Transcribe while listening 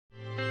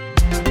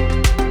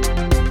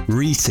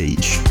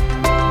RETEACH,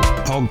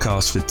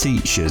 podcast for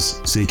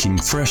teachers seeking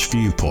fresh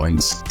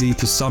viewpoints,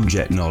 deeper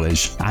subject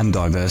knowledge, and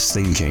diverse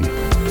thinking.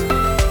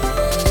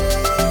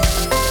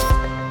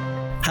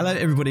 Hello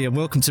everybody and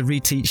welcome to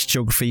RETEACH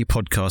Geography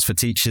podcast for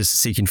teachers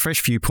seeking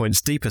fresh viewpoints,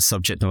 deeper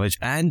subject knowledge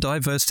and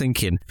diverse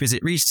thinking.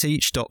 Visit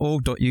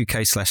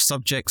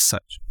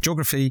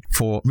reteach.org.uk/subjects/geography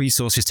for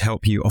resources to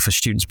help you offer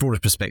students broader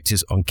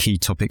perspectives on key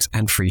topics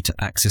and free to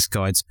access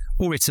guides,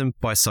 all written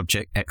by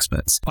subject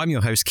experts. I'm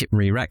your host Kit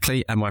Marie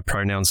Rackley and my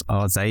pronouns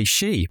are they,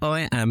 she.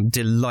 I am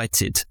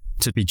delighted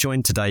to be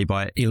joined today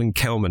by Ilan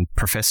Kelman,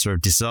 Professor of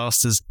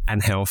Disasters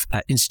and Health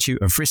at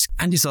Institute of Risk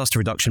and Disaster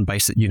Reduction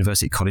based at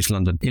University College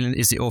London. Ilan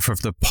is the author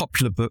of the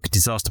popular book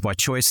Disaster by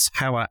Choice,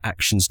 How Our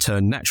Actions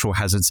Turn Natural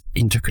Hazards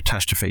into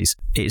Catastrophes.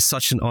 It is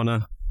such an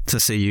honour to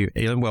see you.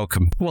 Ilan,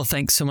 welcome. Well,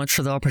 thanks so much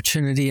for the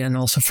opportunity and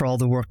also for all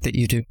the work that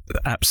you do.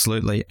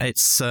 Absolutely.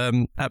 It's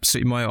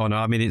absolutely my honour.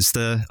 I mean,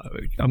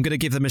 I'm going to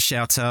give them a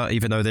shout out,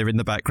 even though they're in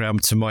the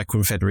background, to Michael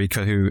and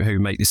Federica who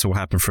make this all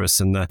happen for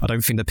us. And I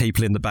don't think the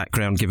people in the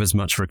background give as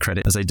much for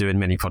credit as they do in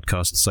many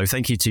podcasts. So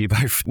thank you to you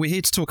both. We're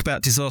here to talk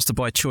about Disaster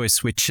by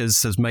Choice, which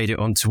has made it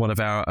onto one of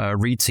our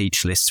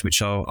RETEACH lists,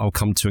 which I'll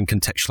come to and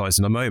contextualise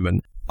in a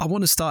moment. I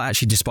want to start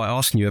actually just by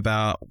asking you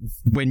about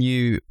when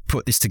you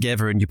put this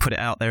together and you put it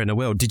out there in the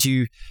world, did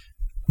you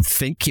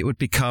think it would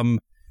become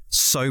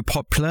so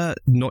popular,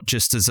 not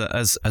just as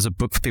a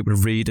book for people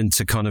to read and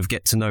to kind of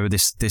get to know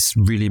this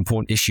really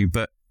important issue,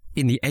 but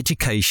in the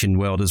education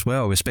world as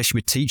well, especially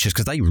with teachers,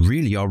 because they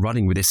really are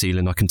running with this,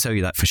 Ilan, I can tell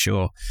you that for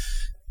sure.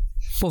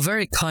 Well,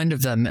 very kind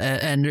of them.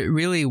 And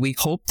really, we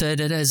hope that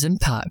it has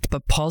impact,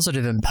 but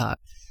positive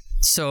impact.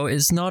 So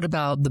it's not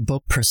about the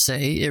book per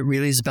se. It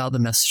really is about the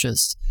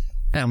messages.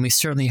 And we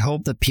certainly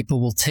hope that people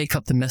will take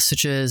up the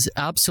messages,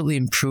 absolutely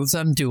improve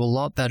them, do a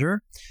lot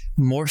better,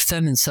 morph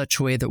them in such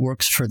a way that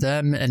works for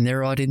them and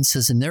their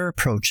audiences and their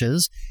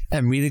approaches,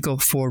 and really go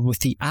forward with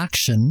the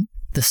action,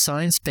 the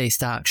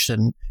science-based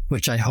action,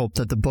 which I hope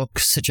that the book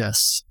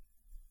suggests.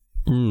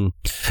 Yeah,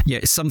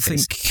 it's something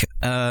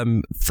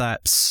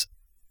that,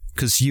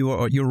 because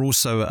you're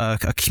also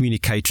a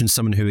communicator and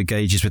someone who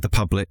engages with the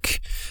public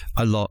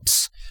a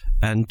lot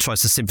and tries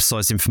to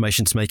synthesize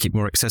information to make it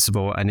more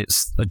accessible. And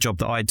it's a job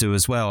that I do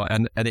as well.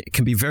 And it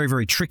can be very,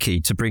 very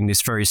tricky to bring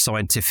this very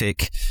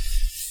scientific,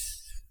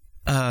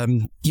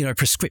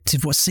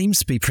 prescriptive, what seems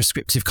to be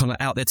prescriptive kind of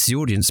out there to the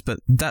audience. But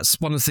that's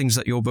one of the things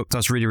that your book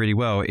does really, really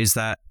well, is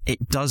that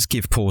it does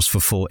give pause for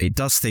thought. It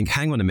does think,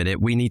 hang on a minute,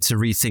 we need to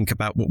rethink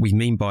about what we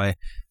mean by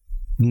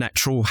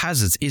natural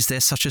hazards. Is there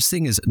such a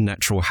thing as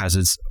natural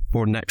hazards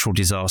or natural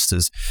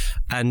disasters?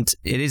 And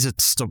it is a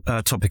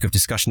topic of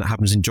discussion that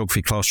happens in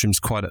geography classrooms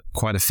quite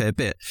a fair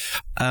bit.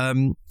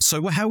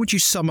 So how would you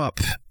sum up,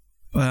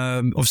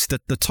 obviously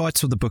the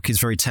title of the book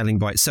is very telling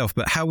by itself,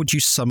 but how would you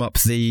sum up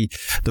the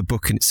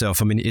book in itself?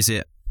 I mean, is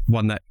it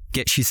one that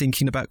gets you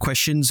thinking about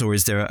questions, or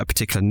is there a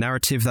particular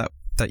narrative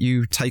that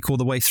you take all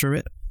the way through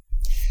it?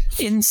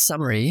 In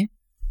summary,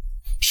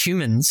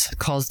 humans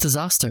cause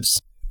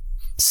disasters.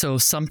 So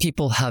some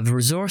people have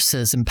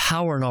resources and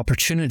power and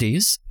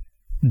opportunities.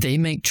 They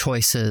make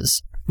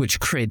choices which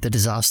create the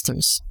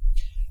disasters.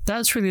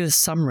 That's really the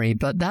summary,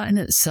 but that in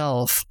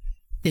itself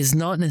is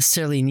not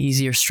necessarily an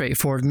easy or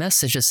straightforward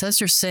message. It's as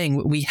you're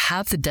saying, we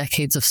have the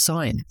decades of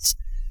science,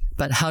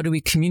 but how do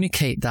we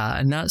communicate that?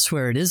 And that's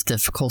where it is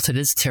difficult. It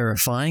is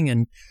terrifying,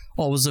 and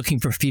always looking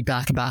for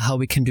feedback about how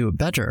we can do it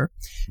better,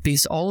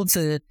 because all of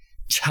the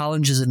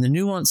challenges and the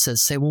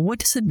nuances say, well, what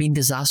does it mean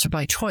disaster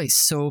by choice?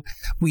 So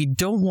we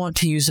don't want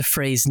to use the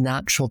phrase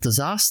natural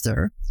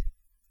disaster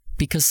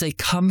because they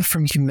come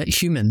from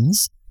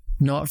humans,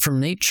 not from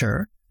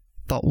nature,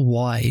 but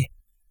why?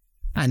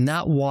 And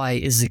that why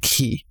is the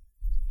key.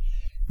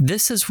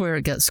 This is where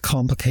it gets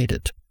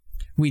complicated.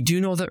 We do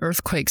know that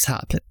earthquakes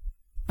happen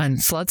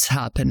and floods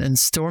happen and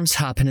storms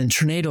happen and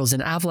tornadoes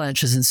and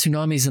avalanches and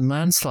tsunamis and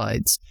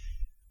landslides.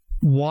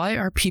 Why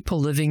are people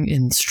living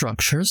in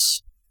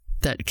structures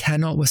that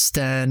cannot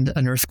withstand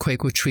an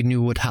earthquake, which we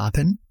knew would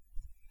happen?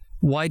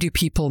 Why do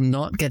people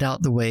not get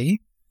out the way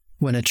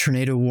when a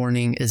tornado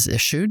warning is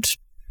issued?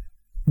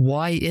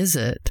 Why is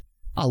it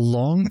a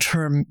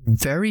long-term,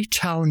 very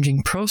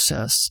challenging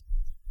process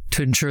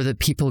to ensure that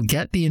people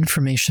get the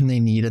information they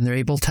need and they're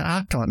able to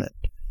act on it?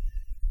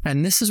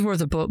 And this is where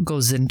the book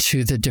goes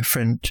into the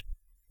different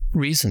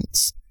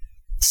reasons.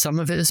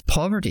 Some of it is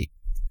poverty.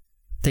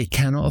 They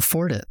cannot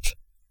afford it.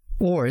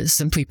 Or it's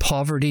simply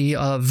poverty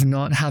of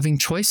not having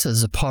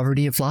choices, a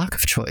poverty of lack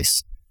of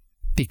choice,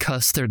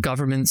 because their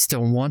governments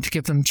don't want to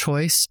give them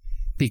choice,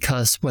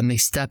 because when they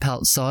step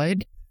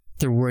outside,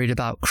 they're worried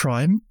about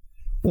crime,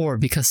 or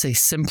because they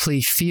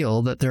simply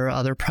feel that there are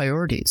other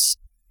priorities.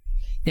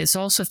 It's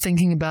also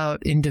thinking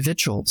about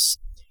individuals.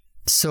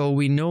 So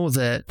we know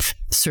that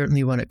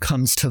certainly when it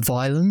comes to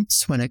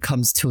violence, when it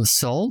comes to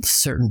assault,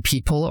 certain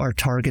people are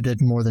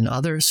targeted more than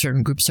others,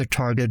 certain groups are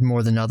targeted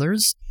more than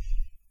others.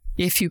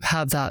 If you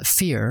have that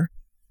fear,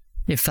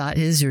 if that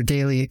is your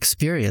daily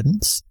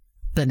experience,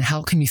 then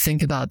how can you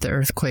think about the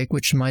earthquake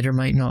which might or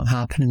might not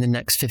happen in the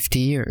next 50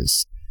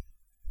 years?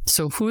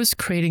 So who is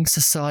creating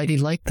society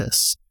like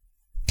this?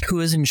 Who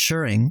is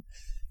ensuring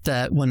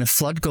that when a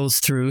flood goes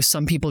through,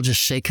 some people just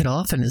shake it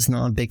off and it's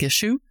not a big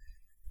issue,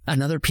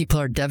 and other people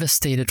are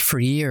devastated for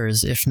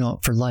years, if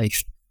not for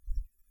life?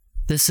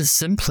 This is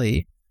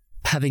simply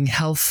having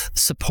health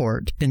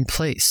support in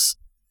place,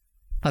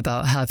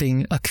 about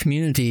having a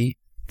community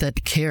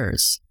that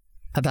cares,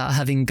 about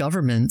having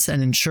governments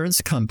and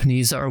insurance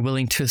companies that are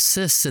willing to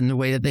assist in the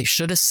way that they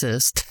should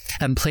assist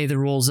and play the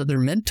roles that they're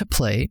meant to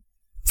play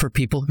for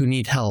people who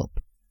need help.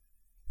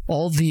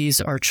 All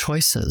these are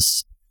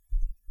choices.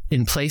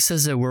 In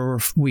places where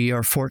we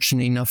are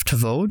fortunate enough to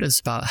vote, it's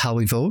about how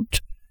we vote.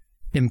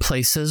 In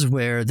places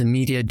where the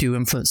media do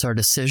influence our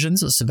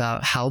decisions, it's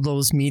about how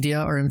those media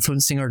are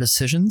influencing our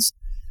decisions.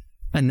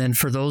 And then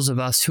for those of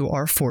us who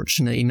are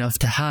fortunate enough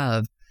to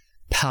have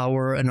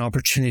power and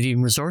opportunity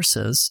and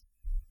resources,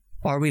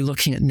 are we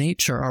looking at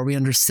nature? Are we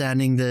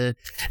understanding the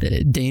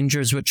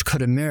dangers which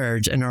could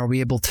emerge, and are we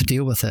able to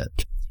deal with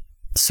it?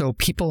 So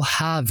people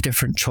have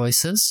different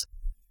choices.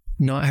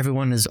 Not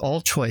everyone is all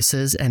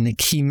choices, and the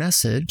key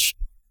message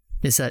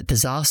is that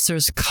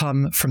disasters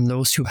come from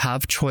those who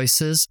have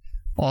choices,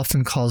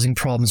 often causing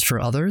problems for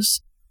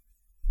others.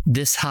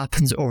 This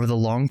happens over the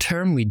long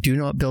term. We do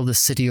not build a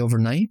city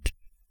overnight.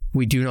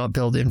 We do not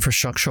build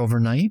infrastructure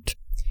overnight.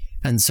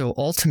 And so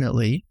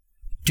ultimately,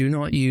 do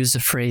not use the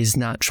phrase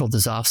natural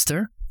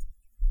disaster.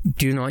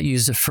 Do not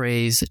use the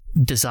phrase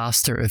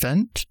disaster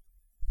event,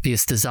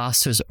 because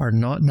disasters are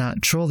not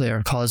natural. They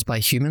are caused by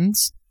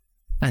humans.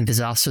 And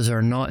disasters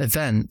are not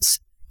events.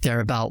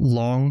 They're about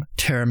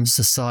long-term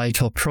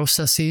societal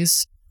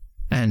processes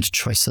and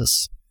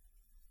choices.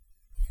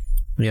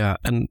 Yeah,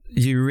 and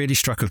you really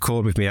struck a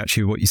chord with me,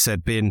 actually, what you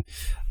said, being,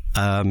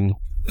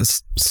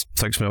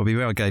 folks may not be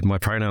aware, I gave my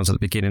pronouns at the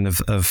beginning of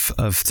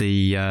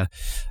the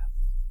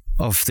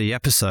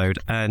episode,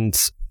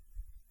 and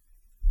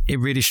it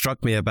really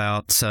struck me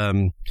about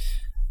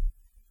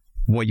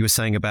what you were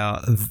saying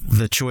about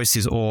the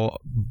choices, or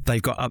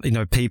they've got,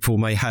 people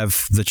may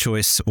have the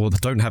choice or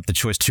don't have the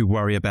choice to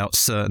worry about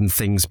certain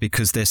things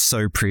because they're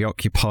so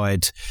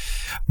preoccupied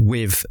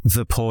with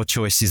the poor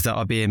choices that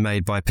are being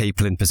made by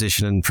people in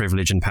position and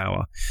privilege and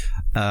power.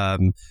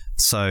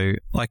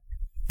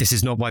 This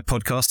is not my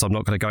podcast. I'm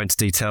not going to go into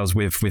details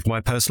with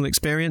my personal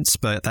experience,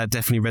 but that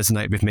definitely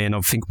resonated with me. And I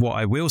think what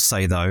I will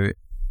say, though,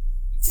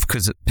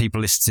 because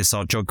people listening to this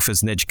are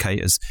geographers and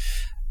educators,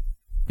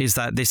 is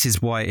that this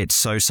is why it's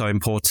so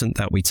important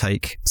that we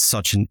take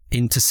such an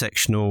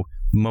intersectional,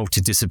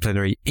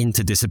 multidisciplinary,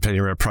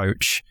 interdisciplinary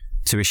approach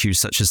to issues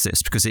such as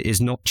this, because it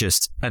is not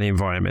just an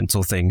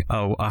environmental thing.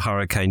 Oh, a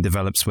hurricane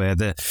develops where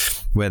the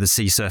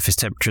sea surface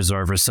temperatures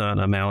are over a certain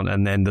amount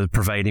and then the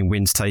prevailing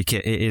winds take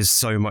it. It is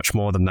so much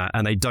more than that.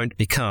 And they don't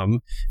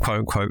become, quote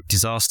unquote,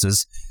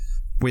 disasters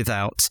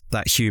without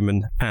that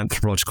human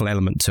anthropological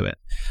element to it.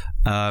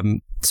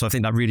 So I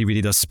think that really,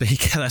 really does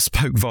speak. That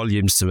spoke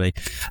volumes to me,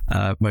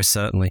 most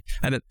certainly.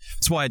 And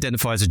it's why I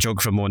identify as a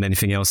geographer more than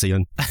anything else,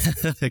 Ilan,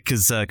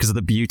 because of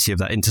the beauty of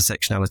that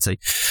intersectionality.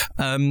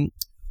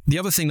 The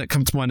other thing that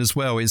comes to mind as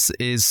well is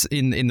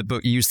in the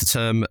book, you use the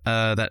term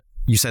that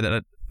you say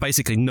that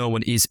basically no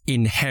one is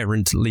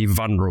inherently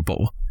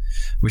vulnerable,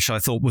 which I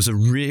thought was a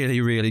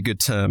really, really good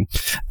term.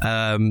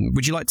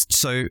 Would you like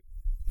to,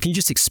 can you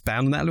just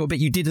expand on that a little bit?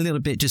 You did a little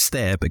bit just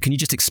there, but can you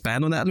just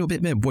expand on that a little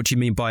bit? What do you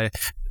mean by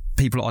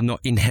people are not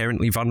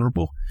inherently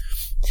vulnerable?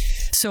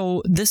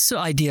 So this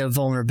idea of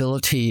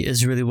vulnerability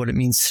is really what it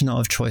means to not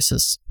have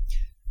choices,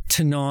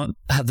 to not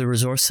have the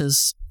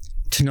resources,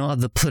 to not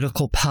have the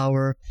political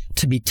power,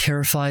 to be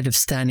terrified of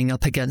standing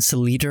up against a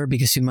leader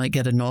because you might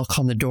get a knock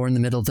on the door in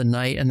the middle of the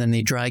night and then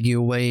they drag you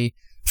away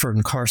for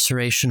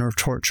incarceration or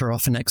torture,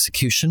 often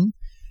execution.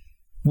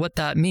 What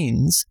that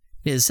means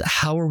is,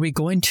 how are we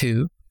going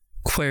to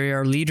query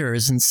our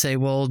leaders and say,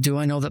 well, do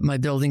I know that my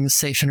building is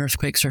safe in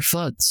earthquakes or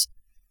floods?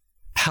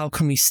 How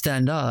can we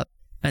stand up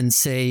and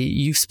say,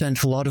 you've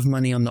spent a lot of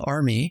money on the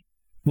army,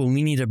 well,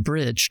 we need a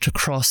bridge to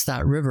cross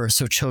that river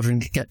so children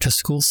can get to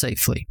school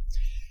safely?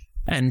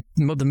 And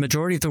the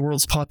majority of the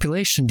world's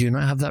population do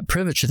not have that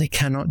privilege. They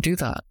cannot do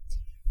that.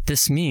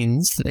 This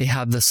means that they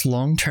have this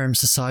long-term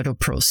societal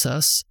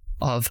process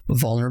of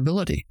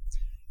vulnerability.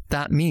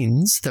 That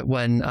means that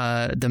when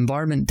the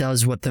environment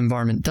does what the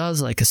environment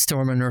does, like a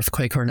storm, an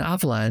earthquake, or an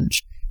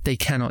avalanche, they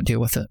cannot deal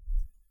with it,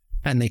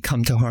 and they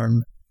come to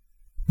harm.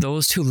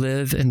 Those who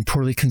live in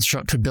poorly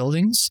constructed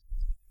buildings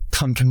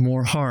come to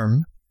more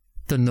harm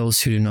than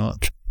those who do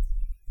not.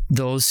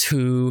 Those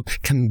who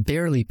can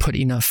barely put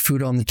enough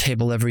food on the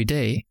table every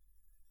day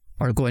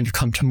are going to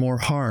come to more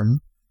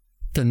harm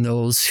than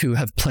those who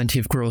have plenty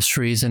of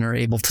groceries and are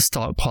able to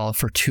stockpile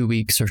for 2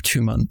 weeks or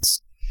 2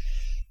 months.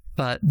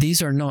 But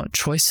these are not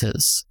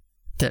choices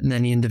that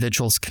many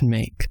individuals can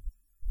make.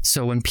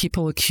 So when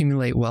people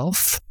accumulate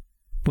wealth,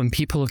 when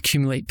people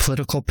accumulate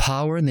political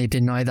power and they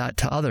deny that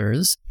to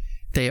others,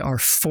 they are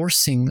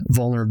forcing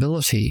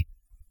vulnerability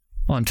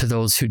onto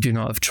those who do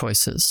not have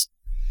choices.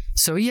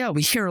 So yeah,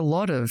 we hear a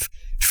lot of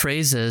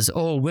phrases,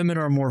 oh, women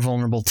are more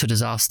vulnerable to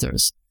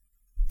disasters.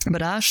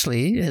 But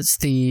actually, it's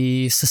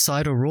the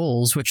societal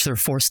roles which they're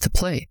forced to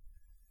play.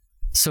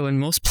 So in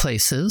most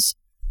places,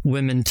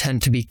 women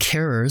tend to be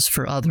carers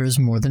for others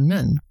more than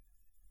men.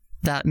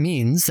 That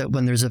means that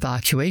when there's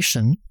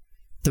evacuation,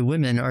 the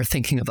women are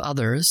thinking of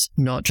others,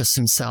 not just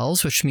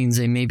themselves, which means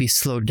they may be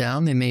slowed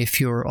down, they may have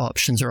fewer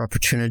options or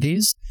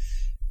opportunities,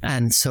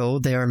 and so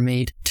they are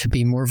made to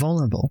be more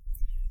vulnerable.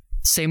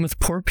 Same with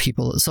poor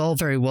people. It's all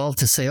very well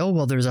to say, oh,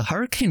 well, there's a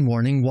hurricane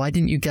warning, why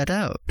didn't you get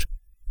out?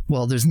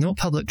 Well, there's no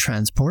public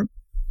transport.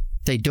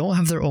 They don't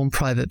have their own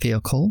private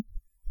vehicle.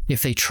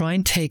 If they try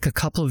and take a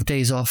couple of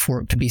days off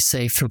work to be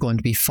safe, they're going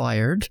to be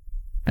fired,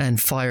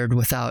 and fired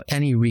without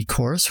any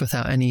recourse,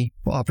 without any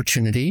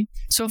opportunity.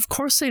 So of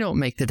course they don't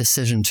make the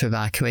decision to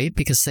evacuate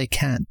because they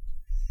can't.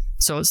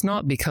 So it's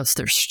not because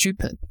they're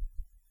stupid.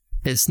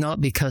 It's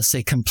not because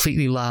they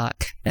completely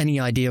lack any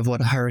idea of what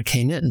a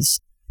hurricane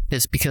is.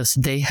 It's because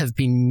they have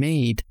been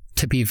made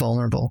to be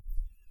vulnerable.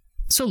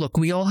 So look,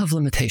 we all have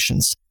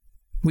limitations.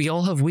 We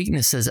all have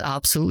weaknesses,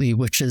 absolutely,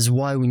 which is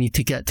why we need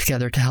to get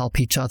together to help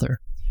each other.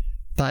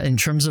 But in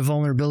terms of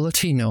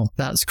vulnerability, no,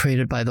 that's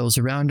created by those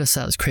around us,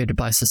 that's created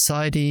by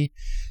society.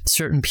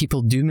 Certain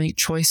people do make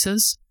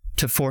choices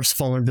to force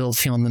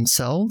vulnerability on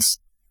themselves.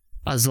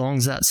 As long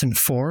as that's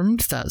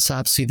informed, that's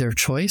absolutely their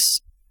choice.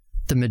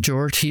 The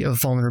majority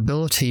of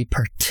vulnerability,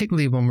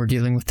 particularly when we're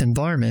dealing with the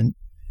environment,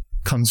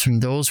 comes from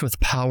those with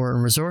power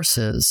and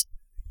resources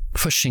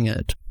pushing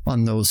it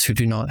on those who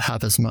do not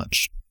have as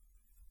much.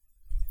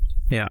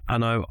 Yeah,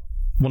 and I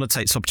want to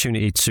take this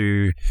opportunity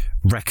to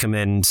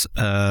recommend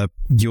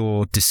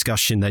your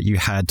discussion that you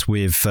had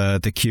with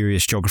the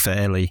curious geographer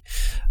Ellie,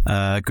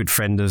 a good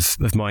friend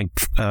of mine,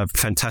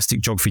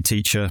 fantastic geography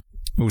teacher,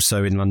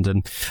 also in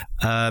London.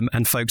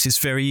 And folks, it's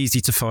very easy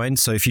to find.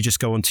 So if you just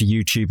go onto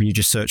YouTube and you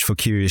just search for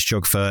curious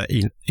geographer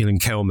Ilan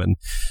Kelman,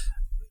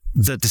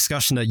 the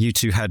discussion that you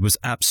two had was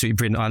absolutely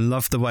brilliant. I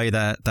love the way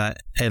that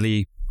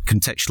Ellie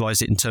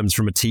contextualize it in terms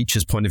from a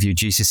teacher's point of view,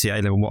 GCSE,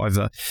 A-level,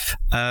 whatever.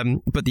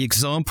 But the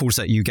examples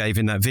that you gave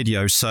in that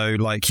video, so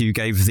like you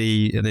gave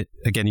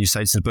again, you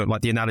say it's in the book,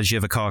 like the analogy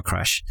of a car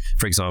crash,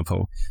 for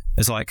example.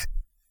 It's like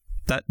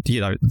that,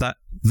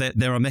 that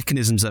there are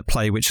mechanisms at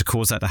play which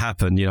cause that to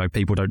happen.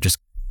 People don't just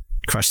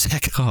crash their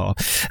car.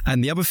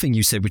 And the other thing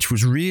you said, which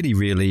was really,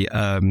 really,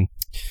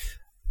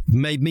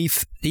 made me,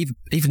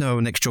 even though I'm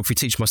an ex-geography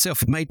teacher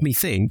myself, it made me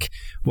think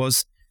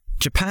was,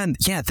 Japan,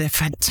 yeah, they're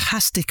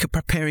fantastic at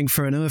preparing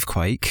for an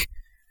earthquake,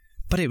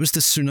 but it was the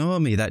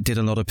tsunami that did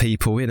a lot of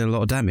people in, a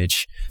lot of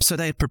damage. So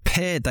they had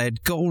prepared, they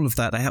had got all of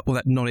that, they had all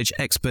that knowledge,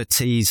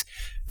 expertise,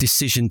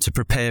 decision to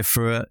prepare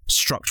for a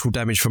structural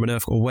damage from an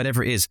earthquake or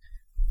whatever it is.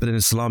 But then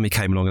the tsunami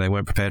came along and they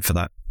weren't prepared for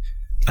that.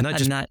 And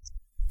that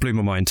blew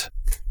my mind.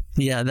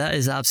 Yeah, that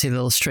is absolutely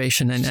the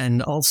illustration.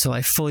 And also,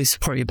 I fully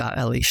support you about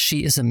Ellie.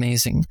 She is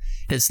amazing.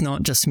 It's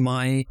not just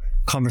my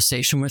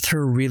conversation with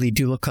her. Really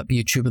do look up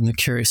YouTube and The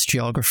Curious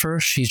Geographer.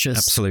 She's just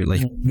absolutely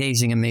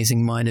an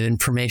amazing mind of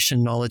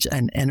information, knowledge,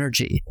 and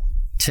energy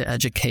to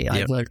educate. Yep.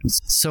 I've learned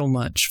so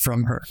much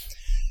from her.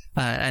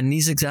 And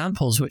these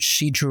examples, which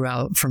she drew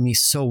out for me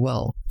so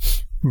well,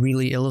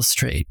 really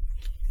illustrate.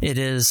 It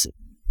is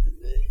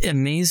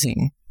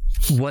amazing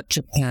what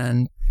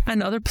Japan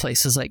and other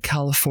places like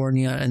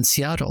California and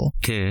Seattle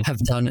have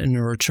done in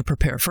order to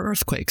prepare for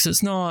earthquakes.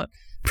 It's not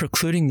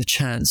precluding the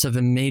chance of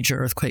a major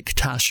earthquake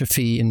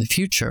catastrophe in the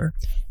future,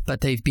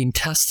 but they've been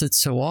tested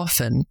so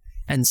often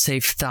and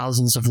saved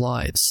thousands of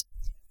lives.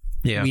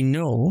 Yeah. We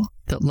know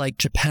that like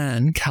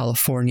Japan,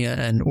 California,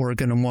 and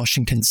Oregon and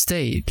Washington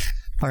State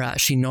are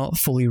actually not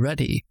fully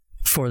ready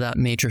for that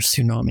major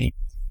tsunami.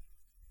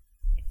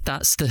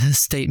 That's the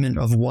statement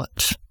of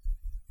what.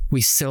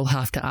 We still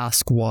have to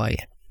ask why.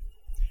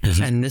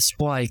 Mm-hmm. And this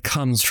why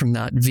comes from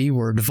that V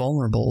word,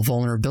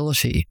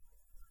 vulnerability,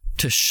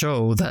 to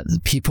show that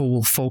people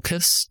will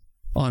focus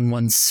on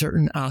one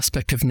certain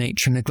aspect of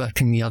nature,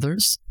 neglecting the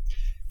others.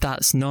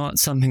 That's not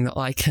something that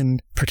I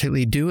can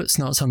particularly do. It's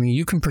not something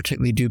you can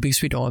particularly do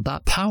because we don't have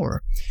that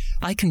power.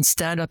 I can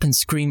stand up and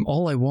scream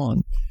all I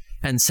want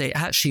and say,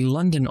 actually,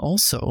 London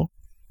also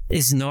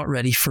is not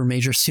ready for a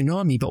major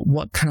tsunami, but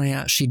what can I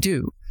actually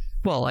do?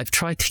 Well, I've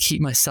tried to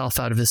keep myself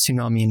out of the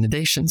tsunami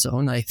inundation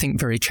zone. I think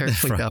very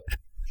carefully about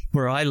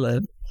where I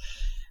live.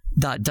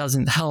 That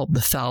doesn't help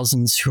the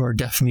thousands who are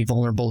definitely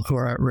vulnerable, who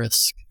are at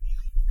risk.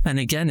 And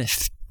again,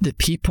 if the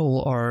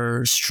people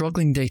are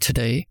struggling day to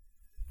day,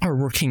 are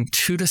working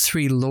 2 to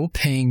 3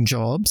 low-paying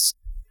jobs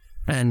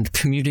and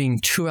commuting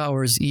 2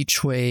 hours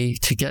each way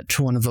to get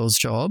to one of those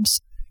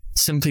jobs,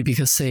 simply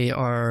because they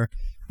are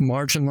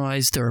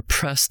marginalized, they're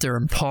oppressed, they're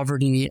in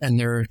poverty, and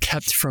they're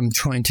kept from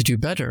trying to do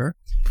better,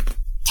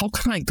 how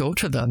can I go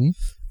to them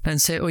and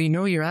say, oh,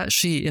 you're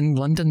actually in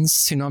London's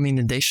tsunami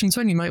inundation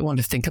zone? You might want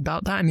to think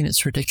about that. I mean,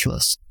 it's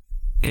ridiculous.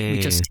 We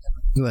just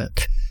can't do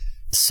it.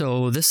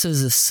 So this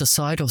is the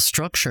societal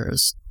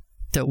structures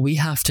that we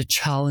have to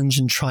challenge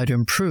and try to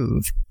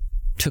improve,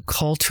 to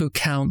call to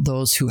account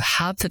those who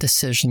have the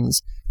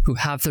decisions, who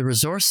have the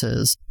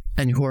resources,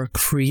 and who are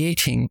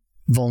creating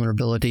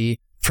vulnerability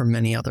for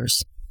many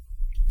others.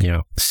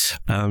 Yeah.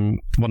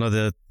 One of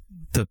the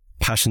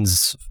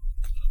passions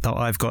that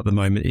I've got at the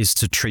moment is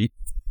to treat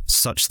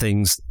such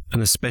things,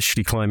 and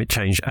especially climate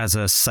change, as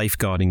a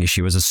safeguarding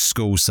issue, as a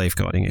school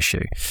safeguarding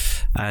issue.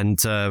 And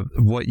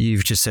what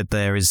you've just said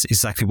there is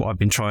exactly what I've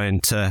been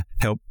trying to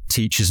help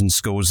teachers and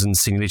schools and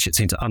senior leadership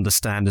team to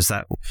understand, is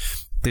that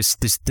this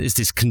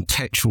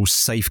contextual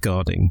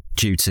safeguarding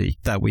duty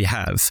that we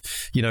have.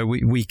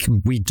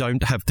 We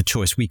don't have the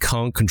choice. We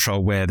can't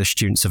control where the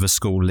students of a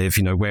school live,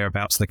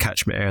 whereabouts in the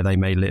catchment area they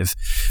may live.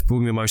 But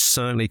we most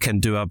certainly can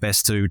do our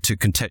best to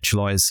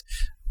contextualize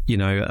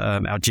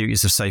our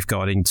duties of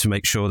safeguarding, to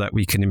make sure that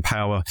we can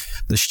empower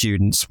the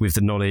students with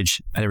the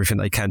knowledge and everything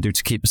they can do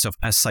to keep themselves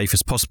as safe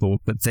as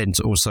possible, but then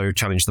to also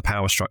challenge the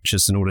power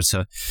structures in order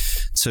to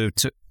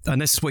and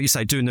this is what you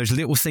say, doing those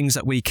little things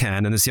that we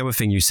can. And there's the other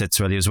thing you said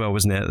earlier as well,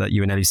 wasn't it, that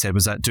you and Ellie said,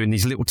 was that doing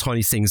these little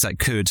tiny things that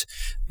could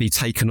be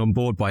taken on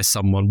board by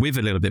someone with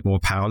a little bit more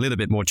power, a little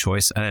bit more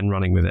choice, and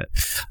running with it.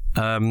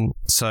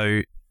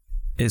 So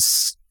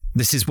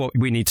this is what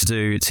we need to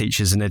do,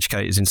 teachers and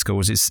educators in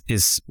schools.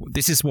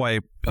 This is why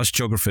us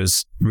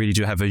geographers really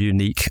do have a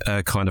unique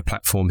kind of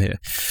platform here.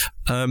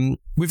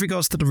 With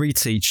regards to the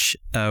RETEACH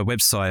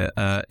website,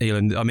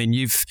 Ilan, I mean,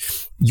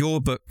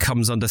 your book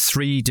comes under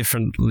 3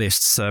 different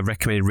lists,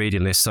 recommended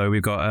reading lists. So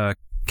we've got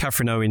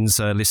Catherine Owen's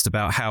list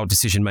about how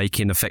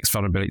decision-making affects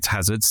vulnerability to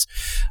hazards.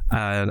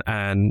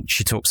 And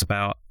she talks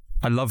about,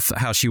 I love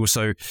how she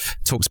also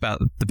talks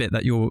about the bit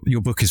that your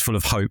book is full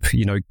of hope,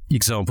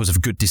 examples of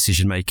good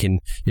decision making,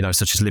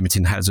 such as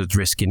limiting hazard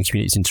risk in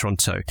communities in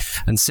Toronto.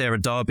 And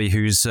Sarah Darby,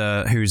 who's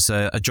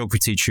a geography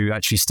teacher who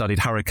actually studied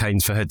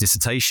hurricanes for her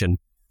dissertation.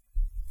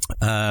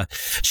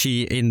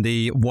 She, in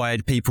the Why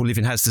People Live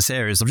in Hazardous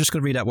Areas, I'm just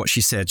going to read out what she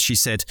said. She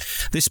said,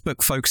 "This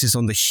book focuses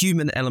on the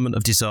human element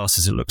of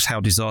disasters. It looks how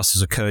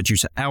disasters occur due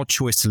to our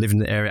choice to live in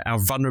the area, our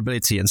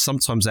vulnerability, and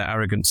sometimes our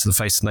arrogance to the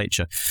face of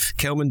nature.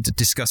 Kelman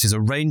discusses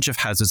a range of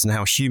hazards and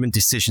how human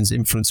decisions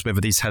influence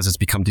whether these hazards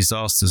become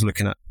disasters,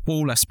 looking at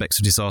all aspects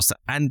of disaster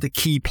and the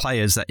key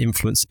players that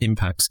influence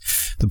impacts.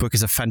 The book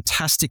is a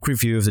fantastic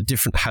review of the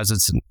different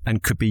hazards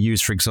and could be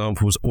used for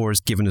examples or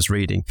as given as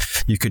reading.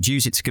 You could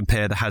use it to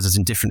compare the hazards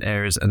in different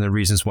areas and the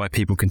reasons why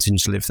people continue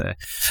to live there."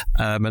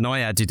 And I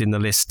added in the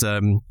list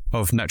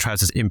of natural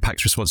hazards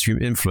impacts, response to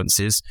human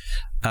influences,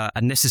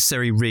 a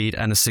necessary read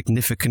and a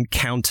significant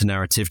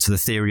counter-narrative to the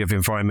theory of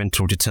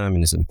environmental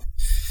determinism.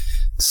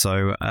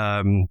 So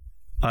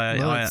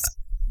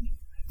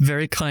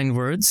very kind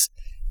words,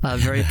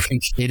 very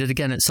appreciated.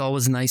 Again, it's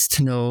always nice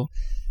to know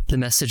the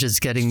message is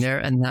getting there,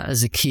 and that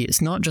is a key.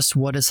 It's not just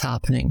what is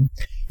happening.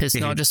 It's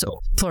not just,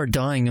 people are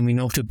dying and we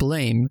know to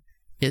blame.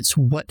 It's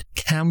what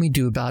can we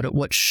do about it?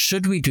 What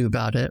should we do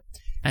about it?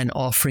 And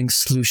offering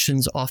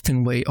solutions,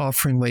 offering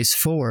ways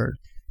forward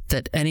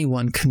that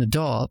anyone can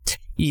adopt,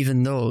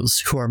 even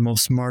those who are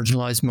most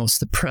marginalized,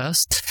 most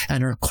oppressed,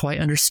 and are quite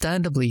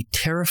understandably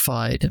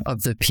terrified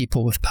of the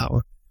people with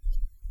power.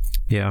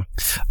 Yeah,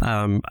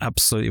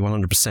 absolutely,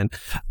 100%.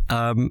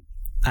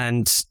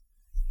 And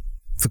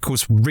of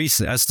course,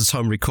 recently, as the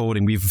time of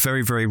recording, we've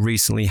very, very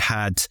recently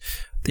had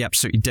the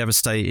absolutely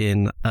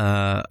devastating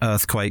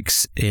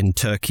earthquakes in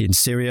Turkey and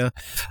Syria.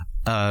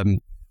 And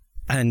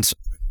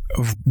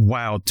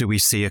wow, do we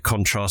see a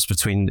contrast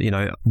between,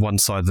 one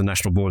side of the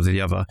national border to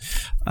the other.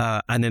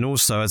 And then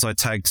also, as I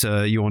tagged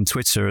you on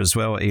Twitter as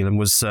well, Ilan,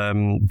 was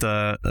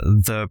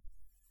the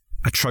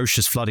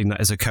atrocious flooding that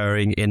is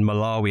occurring in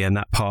Malawi and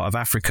that part of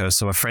Africa.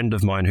 So a friend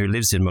of mine who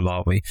lives in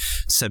Malawi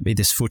sent me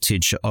this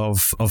footage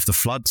of the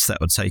floods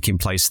that were taking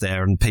place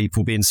there and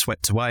people being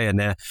swept away and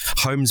their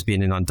homes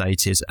being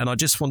inundated. And I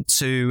just want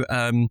to,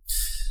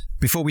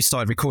 before we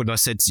started recording, I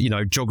said,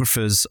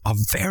 geographers are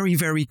very,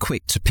 very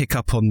quick to pick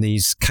up on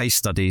these case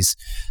studies,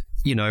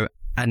 and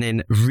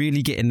then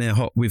really get in there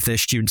hot with their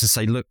students and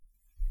say, look,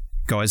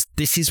 guys,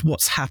 this is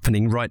what's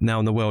happening right now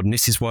in the world, and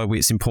this is why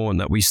it's important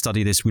that we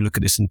study this, we look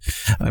at this,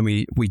 and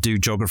we do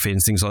geography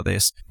and things like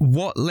this.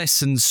 What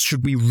lessons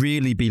should we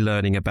really be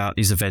learning about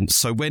these events?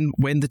 So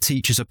when the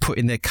teachers are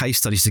putting their case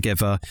studies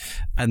together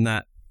and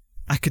that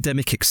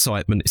academic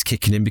excitement is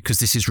kicking in because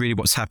this is really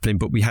what's happening,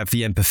 but we have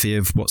the empathy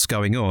of what's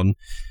going on,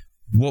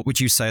 what would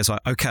you say is like,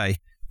 okay,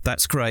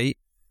 that's great,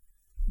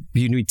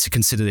 you need to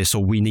consider this,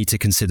 or we need to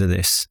consider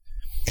this?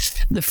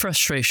 The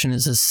frustration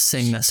is the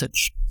same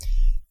message.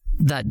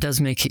 That does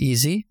make it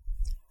easy.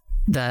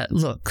 That,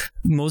 look,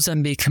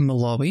 Mozambique and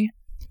Malawi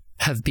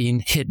have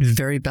been hit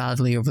very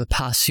badly over the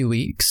past few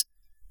weeks,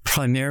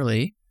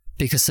 primarily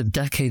because of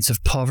decades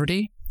of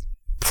poverty,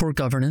 poor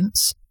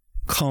governance,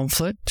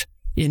 conflict,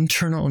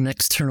 internal and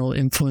external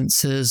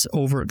influences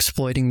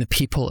overexploiting the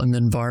people and the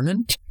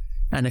environment,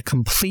 and a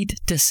complete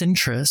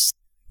disinterest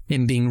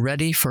in being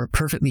ready for a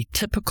perfectly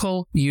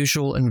typical,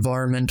 usual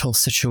environmental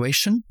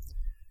situation,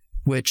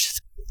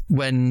 which,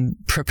 when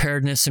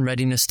preparedness and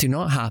readiness do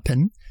not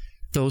happen,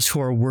 those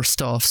who are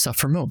worst off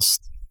suffer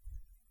most.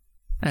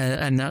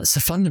 And that's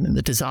the fundament.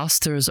 The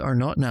disasters are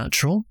not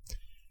natural.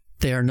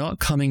 They are not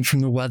coming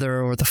from the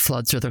weather or the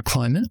floods or the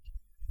climate.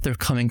 They're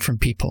coming from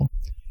people.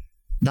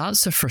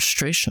 That's a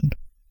frustration.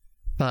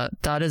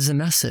 But that is a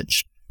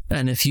message.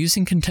 And if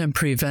using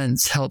contemporary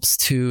events helps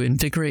to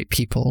invigorate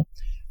people,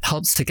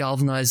 helps to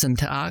galvanize them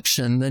to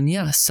action, then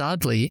yes,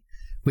 sadly,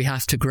 we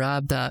have to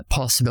grab that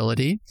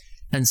possibility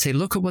and say,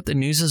 look at what the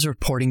news is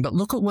reporting, but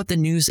look at what the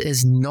news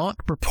is not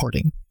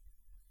reporting.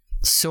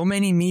 So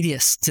many media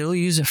still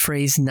use a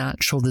phrase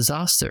natural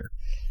disaster.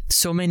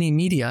 So many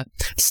media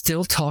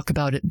still talk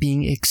about it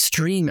being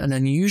extreme and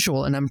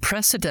unusual and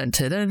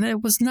unprecedented, and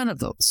it was none of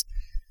those.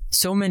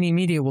 So many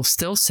media will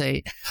still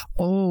say,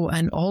 oh,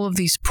 and all of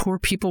these poor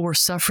people were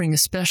suffering,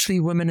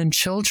 especially women and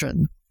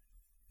children.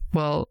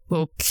 Well,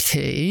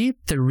 okay,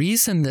 the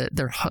reason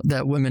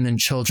that women and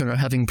children are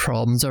having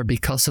problems are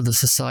because of the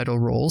societal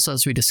roles,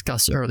 as we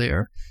discussed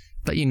earlier.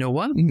 But you know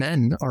what?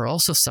 Men are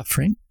also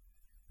suffering.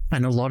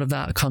 And a lot of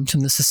that comes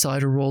from the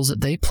societal roles that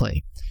they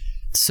play.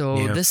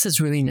 So this is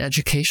really an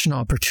education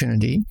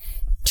opportunity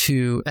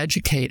to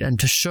educate and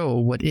to show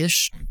what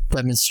is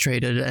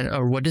demonstrated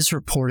or what is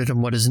reported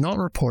and what is not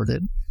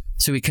reported,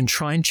 so we can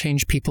try and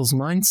change people's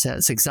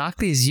mindsets,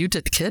 exactly as you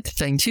did, Kit.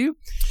 Thank you.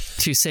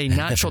 To say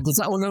natural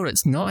disaster. Well, no,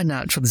 it's not a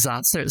natural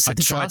disaster. It's a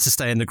disaster. I tried to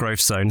stay in the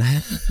growth zone.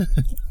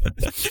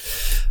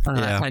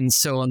 And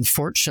so,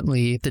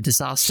 unfortunately, the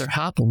disaster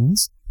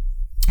happens.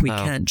 We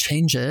can't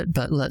change it,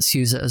 but let's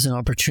use it as an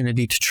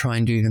opportunity to try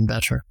and do even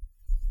better.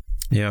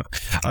 Yeah.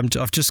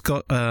 I've just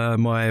got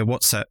my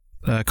WhatsApp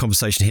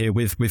conversation here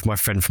with my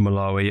friend from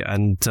Malawi,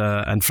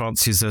 and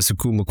Francis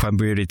Sukumu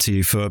Kwambiri to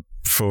you for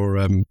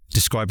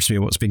describing to me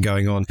what's been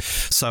going on.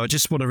 So I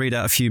just want to read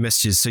out a few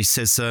messages. So he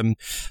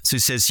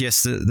says,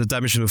 yes, the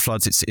damage from the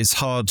floods, it's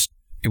hard.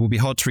 It will be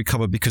hard to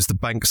recover because the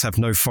banks have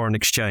no foreign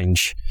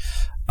exchange.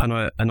 And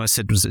I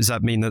said, does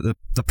that mean that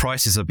the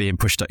prices are being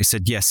pushed up? He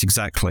said, yes,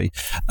 exactly.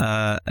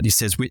 And he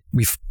says,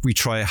 we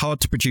try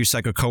hard to produce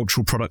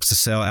agricultural products to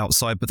sell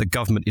outside, but the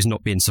government is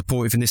not being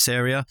supportive in this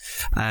area.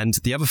 And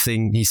the other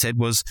thing he said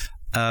was,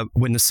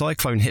 when the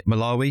cyclone hit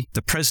Malawi,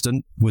 the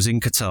president was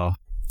in Qatar.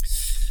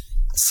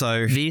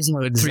 So these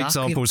are exactly 3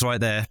 examples right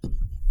there.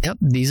 Yep,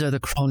 these are the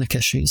chronic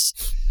issues.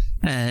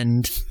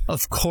 And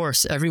of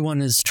course,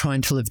 everyone is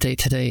trying to live day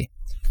to day.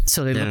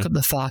 So they look at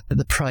the fact that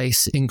the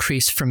price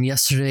increased from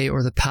yesterday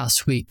or the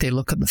past week. They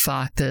look at the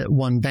fact that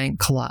one bank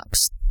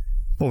collapsed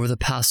over the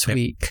past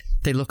week.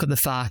 They look at the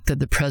fact that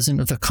the president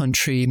of the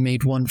country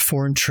made one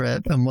foreign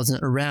trip and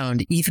wasn't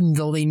around, even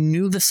though they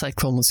knew the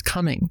cyclone was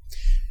coming.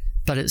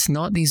 But it's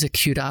not these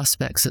acute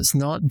aspects. It's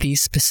not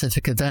these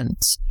specific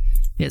events.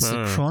 It's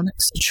a chronic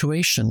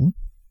situation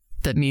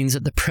that means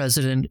that the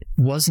president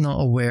was not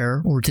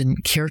aware or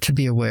didn't care to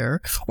be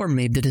aware or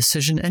made the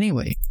decision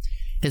anyway.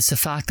 It's the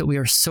fact that we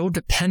are so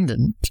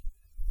dependent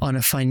on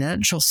a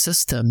financial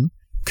system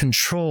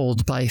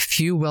controlled by a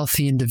few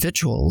wealthy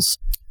individuals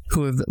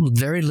who have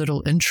very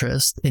little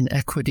interest in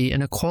equity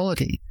and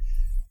equality.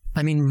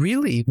 I mean,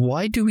 really,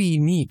 why do we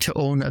need to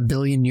own €1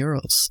 billion?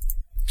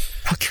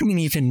 What can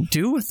we even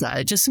do with that?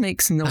 It just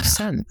makes no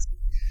sense.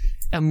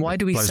 And why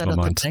do we set up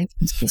a banking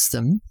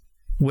system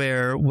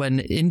where when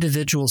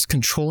individuals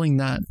controlling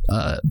that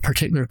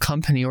particular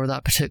company or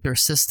that particular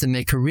system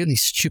make a really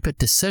stupid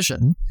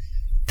decision,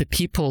 the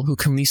people who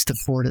can least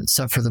afford it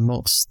suffer the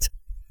most?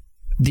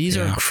 These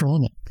are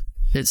chronic.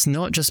 It's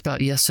not just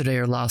about yesterday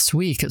or last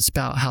week. It's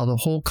about how the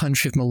whole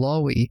country of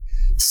Malawi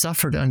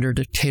suffered under a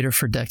dictator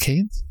for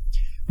decades,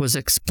 was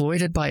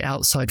exploited by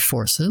outside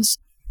forces,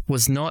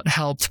 was not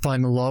helped by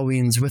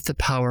Malawians with the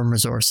power and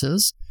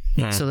resources,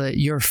 so that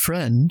your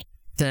friend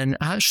then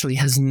actually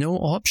has no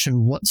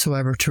option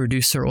whatsoever to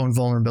reduce their own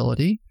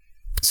vulnerability.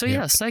 So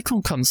yeah,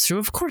 cyclone comes through.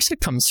 Of course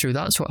it comes through.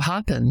 That's what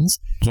happens.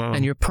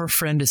 And your poor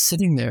friend is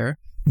sitting there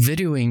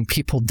videoing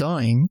people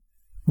dying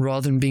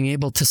rather than being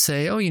able to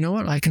say, oh, you know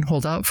what? I can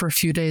hold out for a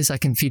few days. I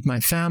can feed my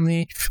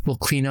family. We'll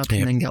clean up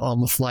and then get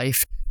on with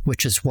life,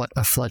 which is what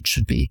a flood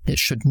should be. It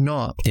should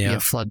not be a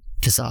flood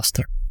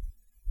disaster.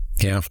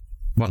 Yeah,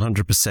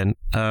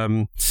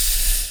 100%.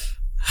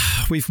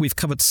 We've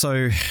covered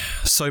so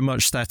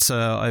much that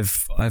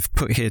I've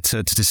put here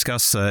to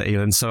discuss,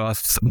 Ilan. So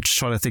I'm just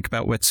trying to think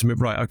about where to move.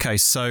 Right, okay.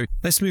 So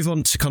let's move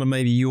on to kind of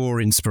maybe your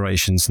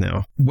inspirations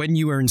now. When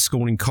you were in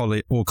school in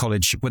college,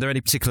 were there any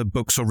particular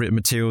books or written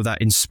material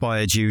that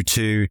inspired you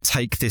to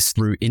take this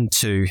route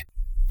into,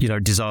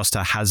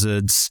 disaster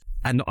hazards?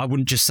 And I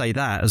wouldn't just say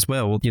that as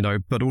well,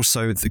 but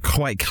also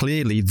quite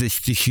clearly the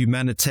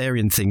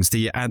humanitarian things,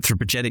 the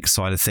anthropogenic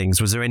side of things.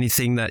 Was there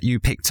anything that you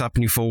picked up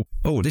and you thought,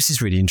 oh, this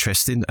is really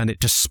interesting, and it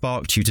just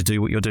sparked you to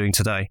do what you're doing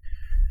today?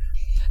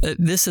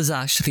 This is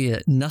actually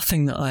it.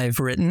 Nothing that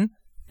I've written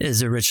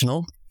is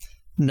original.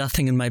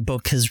 Nothing in my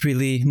book is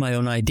really my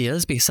own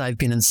ideas, because I've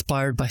been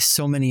inspired by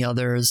so many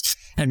others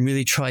and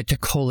really tried to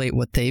collate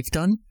what they've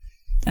done.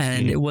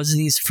 And it was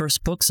these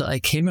first books that I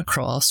came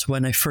across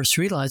when I first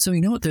realized,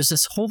 there's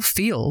this whole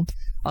field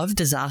of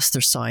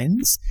disaster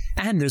science,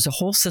 and there's a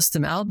whole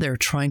system out there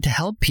trying to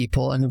help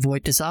people and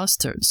avoid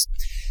disasters.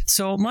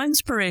 So my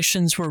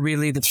inspirations were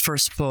really the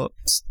first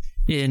books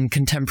in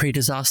contemporary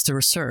disaster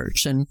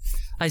research. And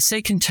I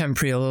say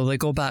contemporary, although they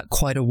go back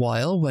quite a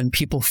while, when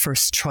people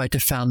first tried to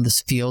found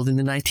this field in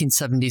the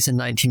 1970s and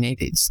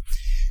 1980s.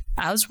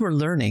 As we're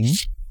learning,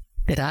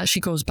 It actually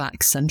goes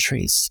back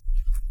centuries,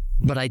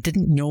 but I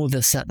didn't know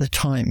this at the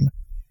time.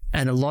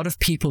 And a lot of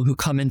people who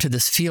come into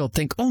this field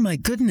think, oh my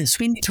goodness,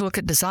 we need to look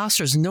at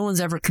disasters. No one's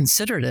ever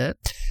considered it.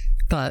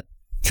 But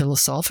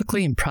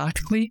philosophically and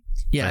practically,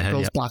 it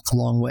goes back a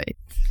long way.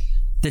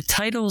 The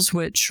titles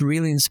which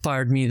really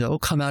inspired me, though,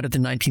 come out of the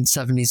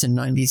 1970s and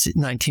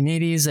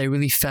 1980s. They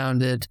really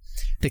founded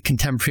the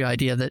contemporary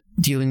idea that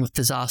dealing with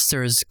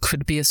disasters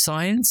could be a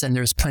science and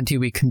there's plenty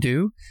we can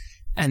do.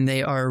 And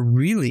they are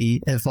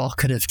really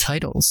evocative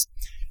titles.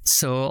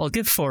 So I'll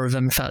give 4 of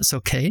them if that's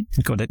okay.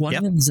 Got it. One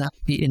of them is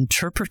the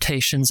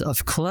Interpretations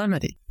of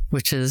Calamity,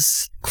 which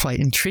is quite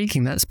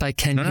intriguing. That's by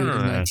Ken Hewitt in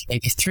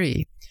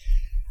 1983.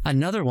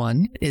 Another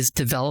one is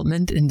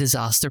Development in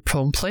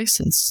Disaster-Prone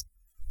Places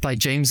by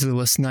James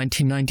Lewis,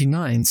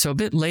 1999. So a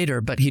bit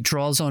later, but he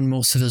draws on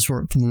most of his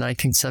work from the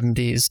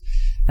 1970s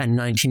and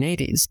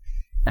 1980s.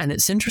 And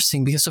it's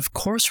interesting because, of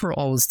course, we're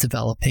always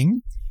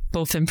developing,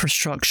 both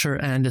infrastructure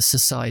and a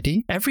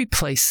society. Every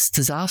place is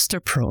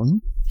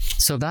disaster-prone.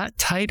 So that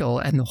title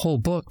and the whole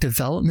book,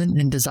 Development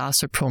in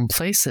Disaster-Prone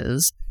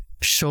Places,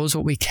 shows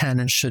what we can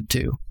and should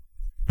do.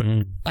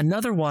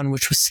 Another one,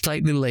 which was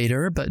slightly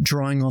later, but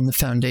drawing on the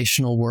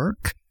foundational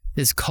work,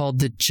 is called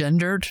The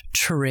Gendered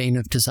Terrain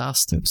of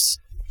Disasters.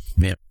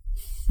 Yep.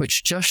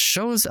 Which just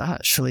shows,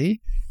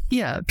 actually,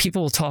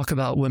 people will talk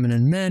about women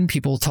and men,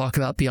 people will talk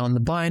about beyond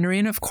the binary,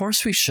 and of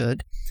course we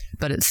should,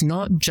 but it's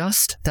not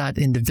just that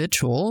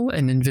individual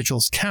and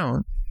individuals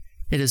count.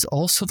 It is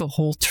also the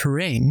whole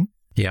terrain,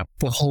 the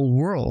whole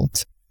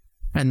world.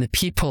 And the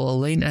people,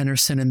 Elaine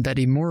Anderson and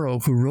Betty Morrow,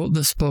 who wrote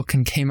this book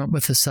and came up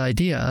with this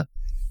idea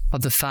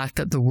of the fact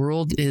that the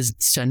world is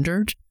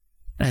gendered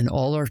and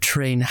all our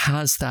terrain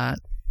has that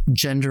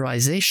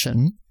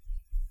genderization.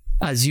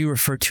 As you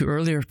referred to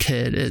earlier,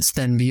 Kid, it's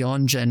then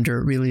beyond gender.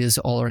 It really is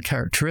all our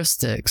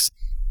characteristics,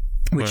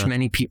 which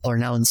many people are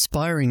now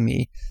inspiring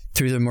me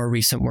through their more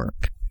recent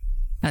work.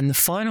 And the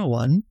final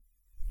one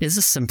is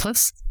the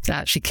simplest. It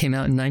actually came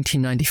out in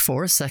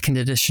 1994, second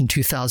edition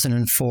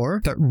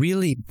 2004, but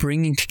really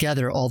bringing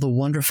together all the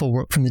wonderful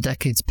work from the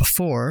decades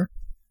before.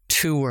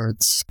 2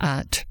 words,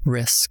 At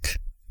Risk,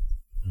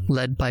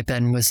 led by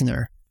Ben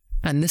Wisner.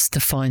 And this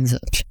defines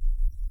it.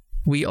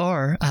 We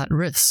are at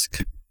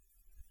risk.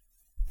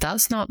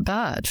 That's not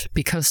bad,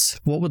 because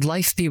what would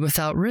life be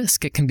without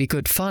risk? It can be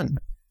good fun.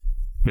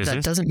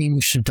 That doesn't mean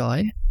we should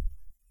die.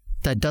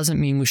 That doesn't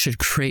mean we should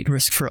create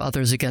risk for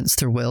others against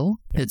their will.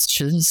 It's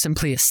just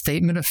simply a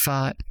statement of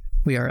fact.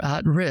 We are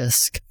at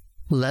risk.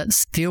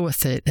 Let's deal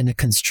with it in a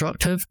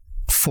constructive,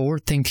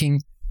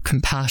 forward-thinking,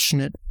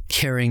 compassionate,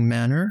 caring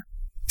manner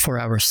for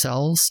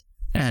ourselves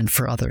and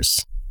for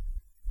others.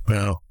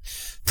 Well,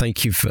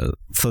 thank you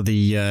for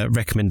the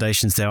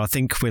recommendations there. I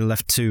think we'll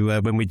have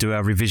to, when we do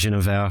our revision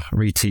of our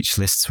RETEACH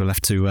lists, we'll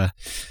have to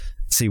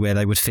see where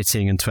they would fit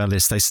in into our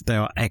list. They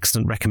are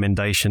excellent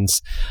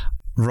recommendations.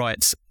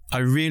 Right. I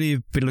really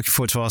have been looking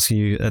forward to asking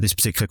you this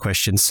particular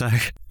question. So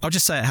I'll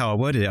just say it how I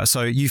worded it.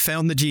 So you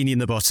found the genie in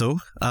the bottle.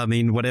 I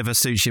mean, whatever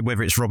suits you,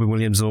 whether it's Robin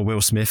Williams or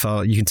Will Smith,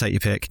 you can take your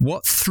pick.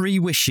 What 3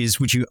 wishes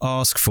would you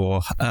ask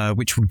for,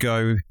 which would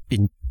go,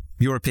 in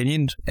your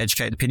opinion,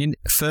 educated opinion,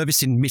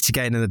 furthest in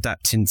mitigating and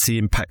adapting to the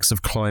impacts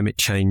of climate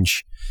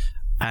change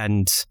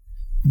and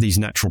these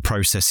natural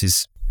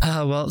processes?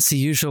 Well, it's the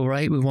usual,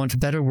 right? We want a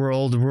better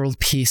world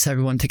peace,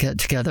 everyone to get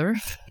together.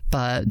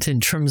 But in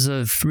terms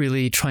of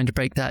really trying to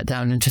break that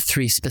down into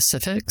 3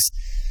 specifics,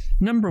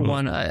 number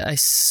 1, I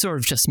sort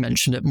of just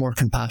mentioned it, more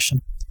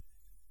compassion.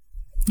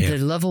 The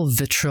level of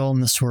vitriol in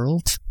this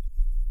world,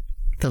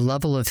 the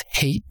level of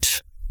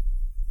hate,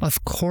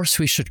 of course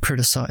we should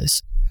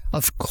criticize.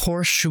 Of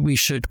course we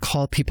should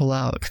call people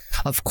out.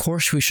 Of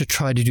course we should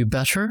try to do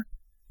better,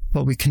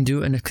 but we can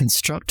do it in a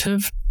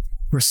constructive,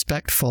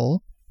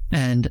 respectful,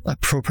 and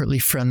appropriately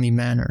friendly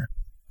manner,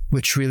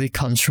 which really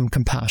comes from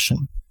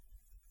compassion.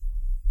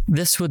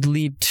 This would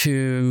lead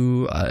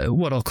to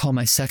what I'll call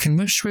my second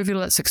wish. Really,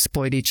 let's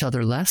exploit each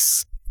other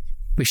less.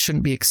 We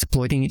shouldn't be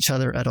exploiting each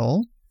other at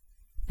all.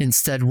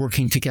 Instead,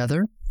 working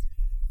together,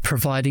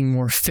 providing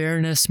more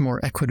fairness, more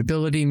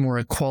equitability, more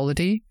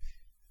equality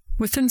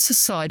within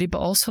society, but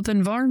also the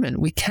environment.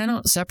 We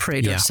cannot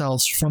separate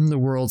ourselves from the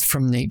world,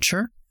 from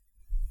nature,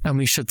 and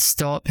we should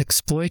stop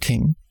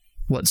exploiting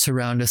what's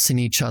around us and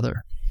each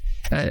other.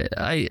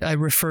 I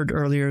referred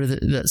earlier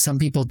that some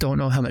people don't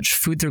know how much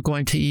food they're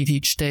going to eat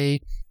each day.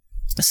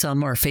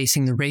 Some are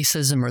facing the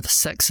racism or the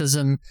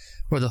sexism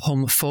or the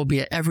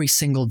homophobia every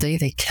single day.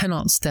 They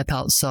cannot step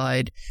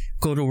outside,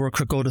 go to work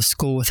or go to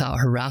school without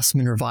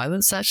harassment or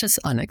violence. That's just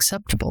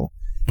unacceptable.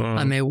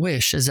 And my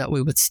wish is that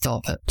we would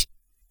stop it,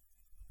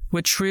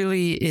 which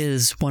really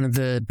is one of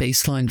the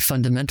baseline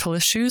fundamental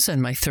issues.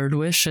 And my third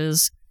wish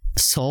is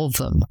solve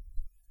them.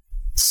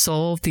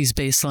 Solve these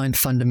baseline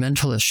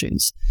fundamental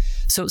issues.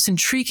 So it's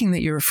intriguing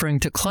that you're referring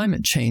to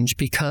climate change,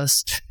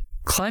 because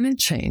climate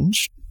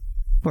change,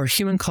 or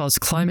human-caused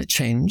climate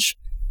change,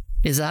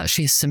 is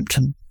actually a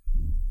symptom.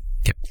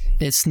 Yep.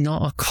 It's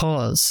not a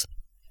cause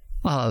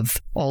of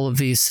all of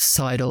these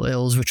societal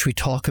ills which we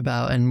talk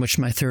about and which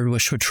my third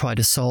wish would try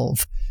to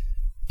solve.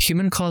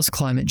 human-caused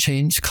climate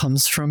change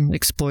comes from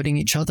exploiting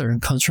each other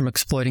and comes from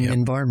exploiting the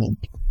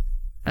environment.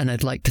 And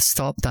I'd like to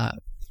stop that.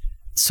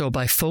 So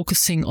by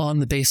focusing on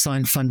the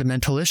baseline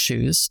fundamental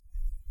issues,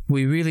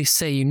 we really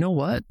say, you know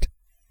what?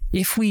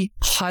 If we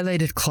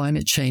highlighted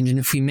climate change and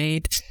if we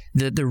made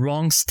the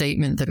wrong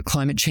statement that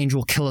climate change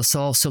will kill us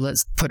all, so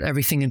let's put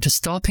everything into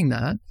stopping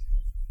that,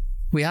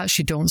 we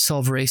actually don't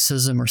solve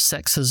racism or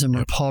sexism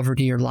or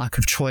poverty or lack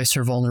of choice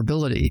or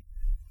vulnerability.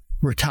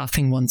 We're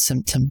tackling one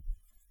symptom.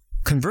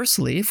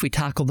 Conversely, if we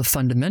tackle the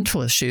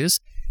fundamental issues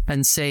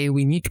and say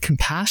we need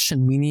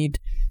compassion, we need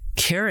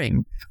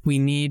caring, we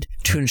need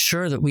to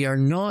ensure that we are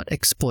not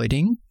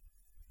exploiting,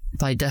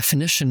 by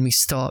definition, we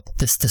stop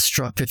this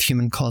destructive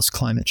human-caused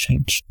climate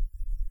change.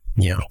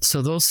 Yeah.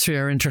 So those three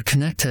are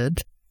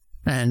interconnected,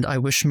 and I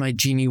wish my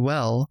genie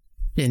well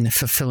in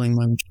fulfilling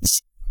my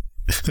wishes.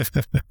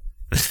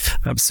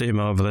 Absolutely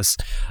marvelous.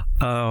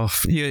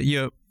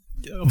 You're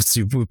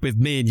obviously, with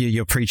me and you,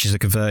 your preachers are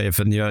converted,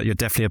 and you're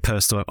definitely a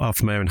person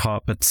after my own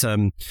heart. But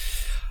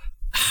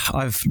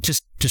I've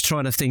just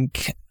trying to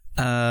think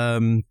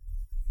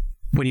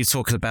when you're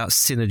talking about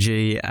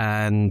synergy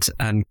and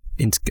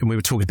we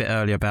were talking a bit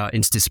earlier about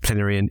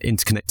interdisciplinary and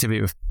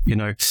interconnectivity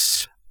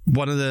with,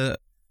 one of the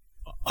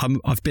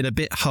I've been a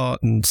bit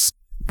heartened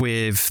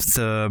with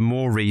the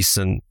more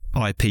recent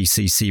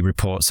IPCC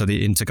report, so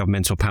the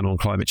Intergovernmental Panel on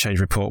Climate Change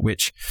report,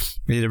 which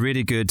did a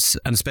really good,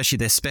 and especially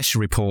their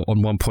special report on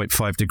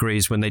 1.5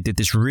 degrees, when they did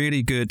this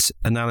really good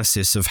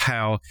analysis of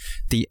how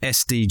the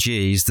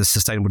SDGs, the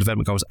Sustainable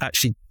Development Goals,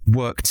 actually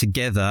work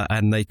together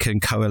and they can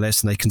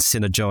coalesce and they can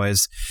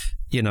synergize,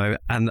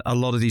 and a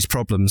lot of these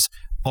problems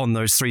on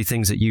those three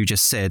things that you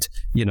just said,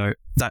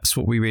 that's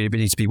what we really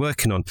need to be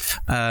working on.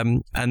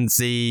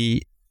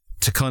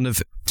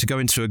 To go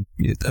into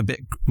a bit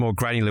more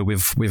granular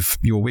with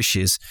your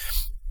wishes,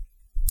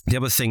 the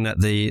other thing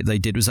that they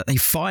did was that they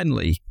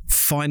finally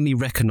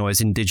recognised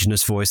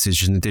Indigenous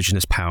voices and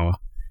Indigenous power.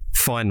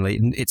 Finally,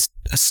 and it's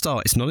a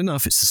start. It's not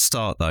enough. It's a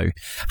start, though.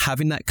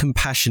 Having that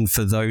compassion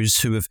for those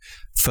who have,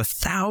 for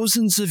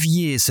thousands of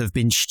years, have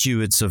been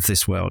stewards of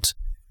this world,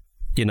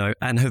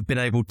 and have been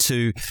able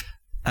to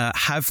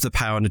have the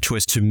power and the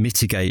choice to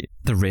mitigate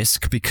the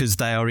risk because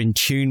they are in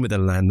tune with the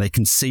land. They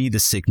can see the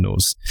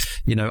signals,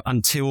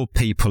 until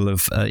people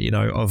of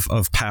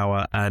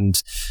power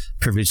and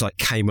privilege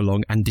came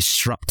along and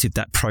disrupted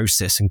that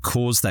process and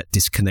caused that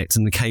disconnect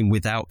and came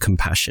without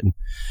compassion.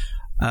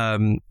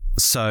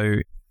 So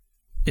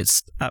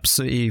it's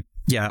absolutely,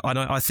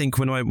 I think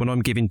when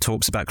I'm giving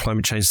talks about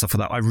climate change and stuff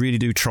like that, I really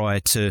do try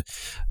to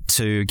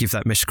give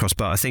that message across.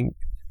 But I think,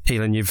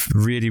 Ilan, you've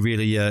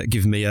really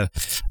given me a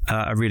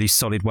really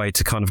solid way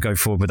to kind of go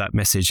forward with that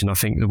message. And I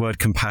think the word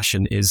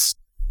compassion is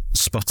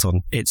spot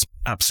on. It's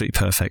absolutely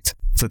perfect.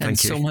 So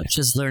thank you. And so much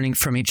is learning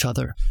from each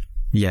other.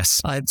 Yes.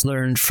 I've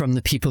learned from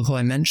the people who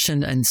I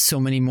mentioned and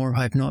so many more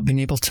who I've not been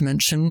able to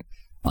mention.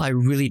 I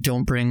really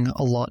don't bring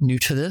a lot new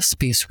to this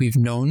because we've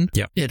known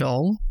it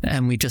all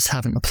and we just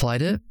haven't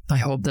applied it. I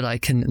hope that I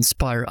can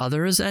inspire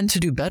others and to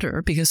do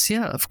better because,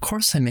 of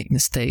course I make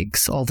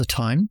mistakes all the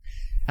time.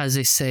 As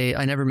they say,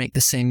 I never make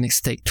the same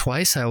mistake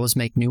twice. I always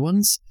make new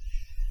ones.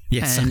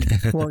 Yes.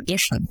 And more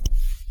different.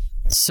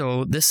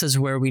 So this is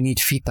where we need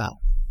feedback.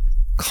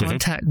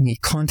 Contact me,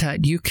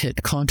 contact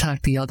UKIT,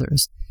 contact the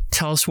others.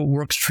 Tell us what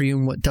works for you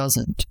and what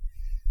doesn't.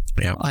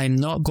 Yeah. I'm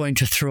not going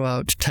to throw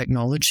out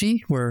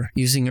technology. We're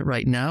using it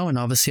right now. And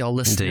obviously all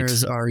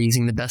listeners are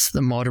using the best that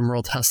the modern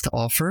world has to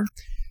offer.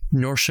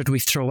 Nor should we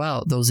throw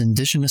out those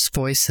Indigenous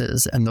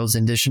voices and those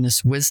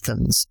Indigenous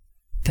wisdoms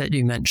that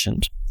you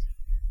mentioned.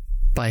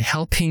 By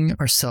helping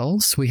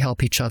ourselves, we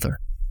help each other.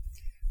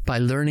 By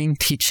learning,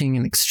 teaching,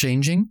 and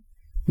exchanging,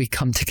 we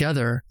come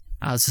together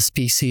as a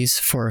species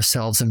for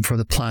ourselves and for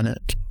the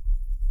planet.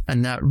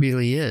 And that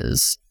really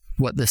is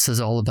what this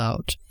is all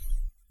about.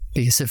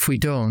 Because if we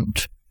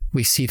don't,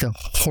 we see the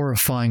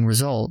horrifying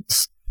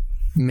results.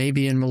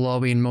 Maybe in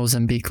Malawi and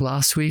Mozambique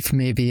last week,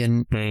 maybe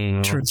in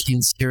Turkey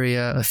and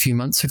Syria a few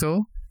months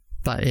ago,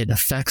 but it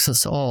affects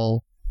us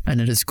all,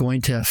 and it is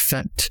going to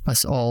affect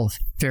us all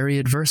very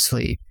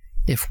adversely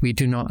if we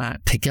do not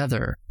act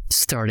together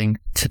starting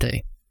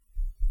today.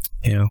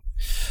 Yeah.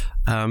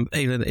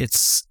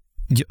 Ilan,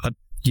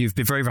 you've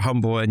been very, very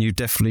humble and you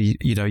definitely,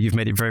 you've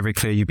made it very, very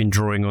clear you've been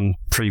drawing on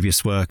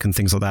previous work and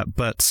things like that,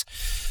 but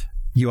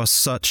you are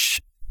such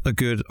a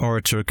good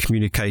orator, a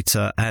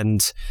communicator,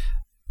 and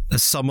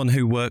as someone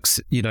who works,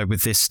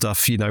 with this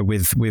stuff,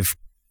 with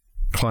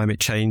climate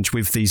change,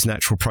 with these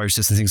natural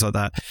processes and things like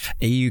that,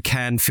 you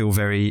can feel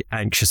very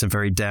anxious and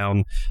very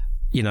down,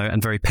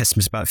 and very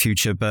pessimistic about the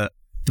future, but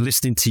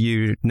listening to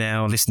you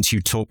now, listening to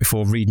you talk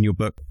before, reading your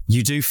book,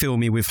 you do fill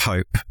me with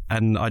hope.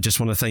 And I just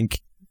want to thank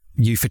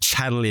you for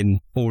channeling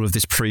all of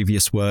this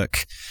previous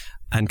work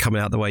and coming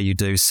out the way you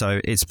do.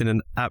 So it's been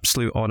an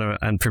absolute honor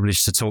and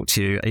privilege to talk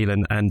to you,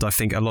 Ilan. And I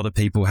think a lot of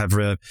people have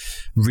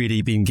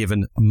really been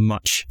given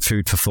much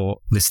food for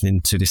thought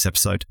listening to this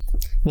episode.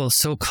 Well,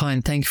 so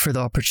kind. Thank you for the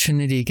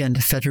opportunity again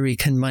to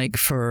Frederic and Mike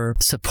for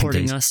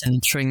supporting us and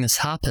ensuring this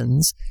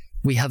happens.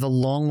 We have a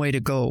long way to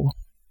go.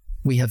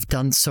 We have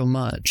done so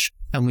much.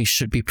 and we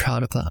should be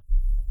proud of that.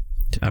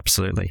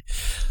 Absolutely.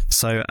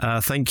 So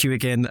thank you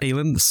again,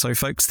 Ilan. So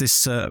folks,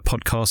 this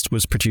podcast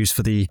was produced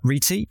for the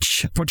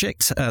RETEACH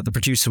project. The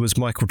producer was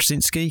Michael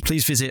Trzynski.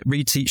 Please visit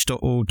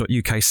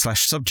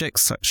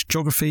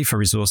reteach.org.uk/subjects/geography for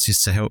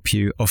resources to help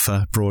you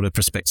offer broader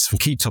perspectives from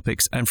key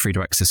topics and free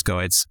to access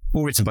guides,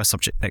 all written by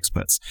subject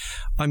experts.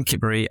 I'm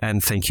Kit Marie,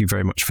 and thank you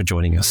very much for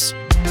joining us.